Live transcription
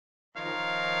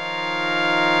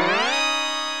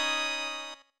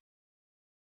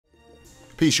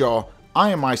Peace y'all, I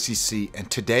am ICC and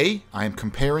today I am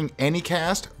comparing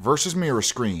Anycast versus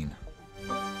Mirascreen.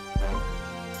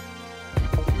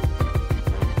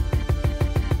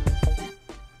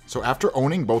 So after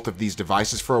owning both of these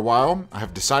devices for a while, I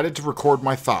have decided to record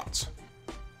my thoughts.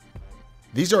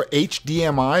 These are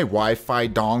HDMI Wi-Fi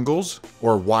dongles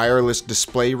or wireless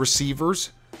display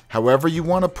receivers. However you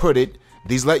want to put it,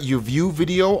 these let you view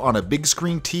video on a big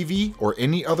screen TV or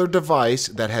any other device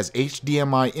that has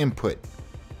HDMI input.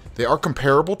 They are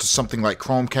comparable to something like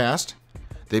Chromecast.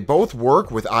 They both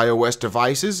work with iOS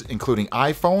devices including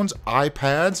iPhones,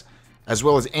 iPads, as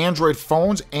well as Android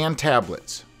phones and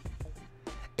tablets.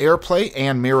 Airplay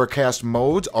and Miracast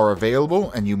modes are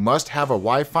available and you must have a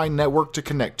Wi-Fi network to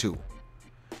connect to.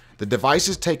 The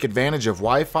devices take advantage of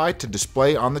Wi-Fi to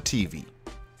display on the TV.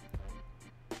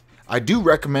 I do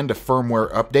recommend a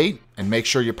firmware update and make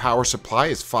sure your power supply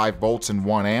is 5 volts and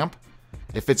 1 amp.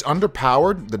 If it's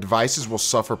underpowered, the devices will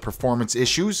suffer performance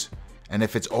issues, and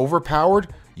if it's overpowered,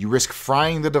 you risk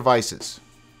frying the devices.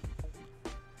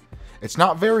 It's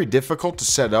not very difficult to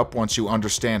set up once you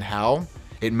understand how.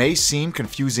 It may seem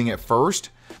confusing at first,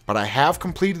 but I have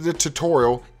completed the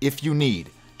tutorial if you need.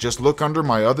 Just look under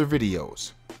my other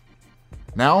videos.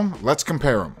 Now, let's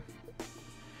compare them.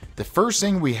 The first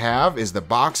thing we have is the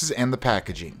boxes and the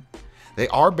packaging. They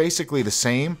are basically the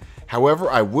same. However,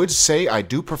 I would say I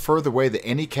do prefer the way the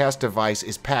Anycast device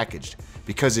is packaged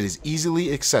because it is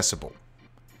easily accessible.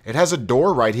 It has a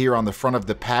door right here on the front of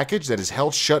the package that is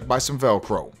held shut by some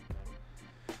Velcro.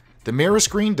 The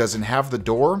Mirascreen doesn't have the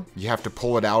door, you have to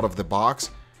pull it out of the box.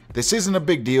 This isn't a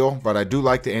big deal, but I do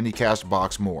like the Anycast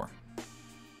box more.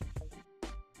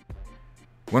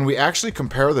 When we actually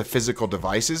compare the physical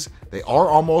devices, they are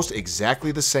almost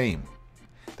exactly the same.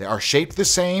 They are shaped the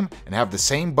same and have the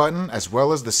same button as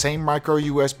well as the same micro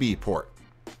USB port.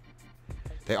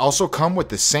 They also come with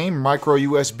the same micro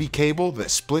USB cable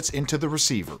that splits into the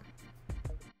receiver.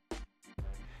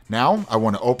 Now I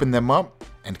want to open them up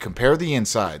and compare the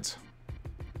insides.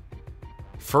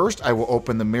 First I will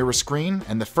open the Mirascreen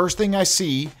and the first thing I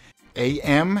see,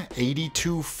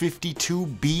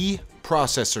 AM8252B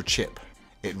processor chip.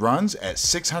 It runs at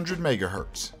 600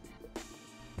 MHz.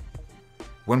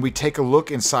 When we take a look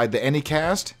inside the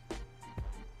Anycast,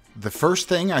 the first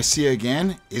thing I see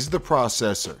again is the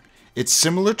processor. It's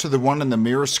similar to the one in the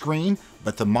Mirascreen,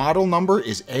 but the model number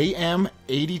is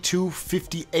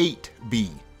AM8258B.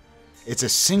 It's a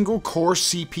single core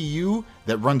CPU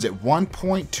that runs at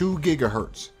 1.2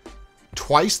 GHz,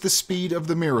 twice the speed of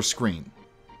the Mirascreen.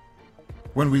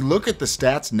 When we look at the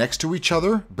stats next to each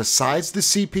other, besides the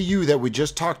CPU that we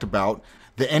just talked about,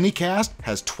 the Anycast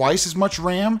has twice as much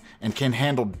RAM and can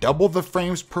handle double the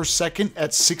frames per second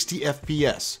at 60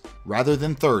 FPS, rather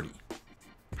than 30.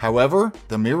 However,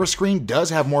 the Mirascreen does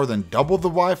have more than double the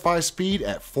Wi-Fi speed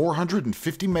at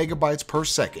 450 megabytes per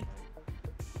second.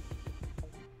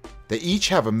 They each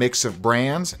have a mix of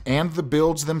brands, and the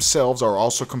builds themselves are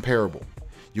also comparable.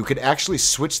 You could actually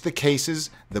switch the cases,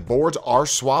 the boards are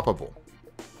swappable.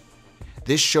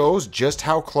 This shows just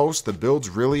how close the builds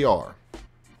really are.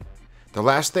 The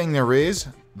last thing there is,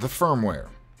 the firmware.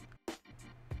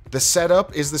 The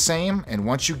setup is the same, and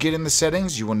once you get in the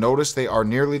settings, you will notice they are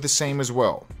nearly the same as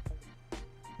well.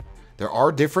 There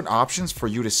are different options for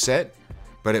you to set,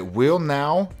 but it will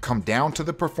now come down to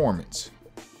the performance.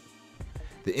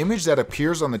 The image that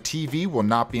appears on the TV will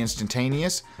not be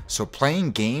instantaneous, so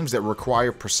playing games that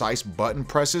require precise button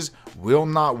presses will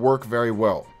not work very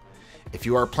well. If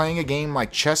you are playing a game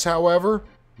like chess, however,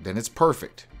 then it's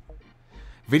perfect.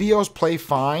 Videos play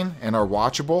fine and are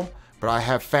watchable, but I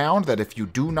have found that if you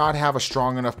do not have a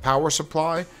strong enough power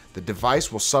supply, the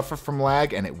device will suffer from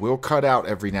lag and it will cut out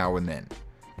every now and then.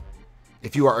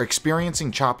 If you are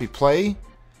experiencing choppy play,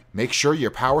 make sure your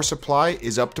power supply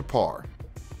is up to par.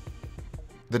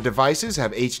 The devices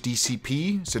have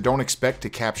HDCP, so don't expect to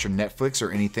capture Netflix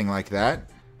or anything like that.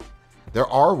 There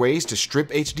are ways to strip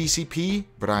HDCP,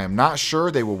 but I am not sure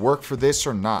they will work for this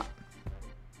or not.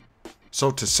 So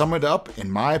to sum it up,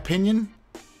 in my opinion,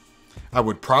 I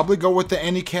would probably go with the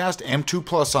Anycast M2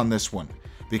 Plus on this one,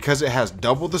 because it has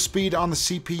double the speed on the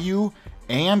CPU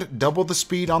and double the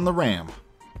speed on the RAM.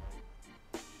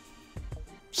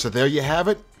 So there you have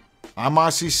it. I'm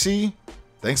ICC.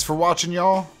 Thanks for watching,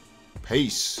 y'all.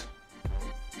 Peace.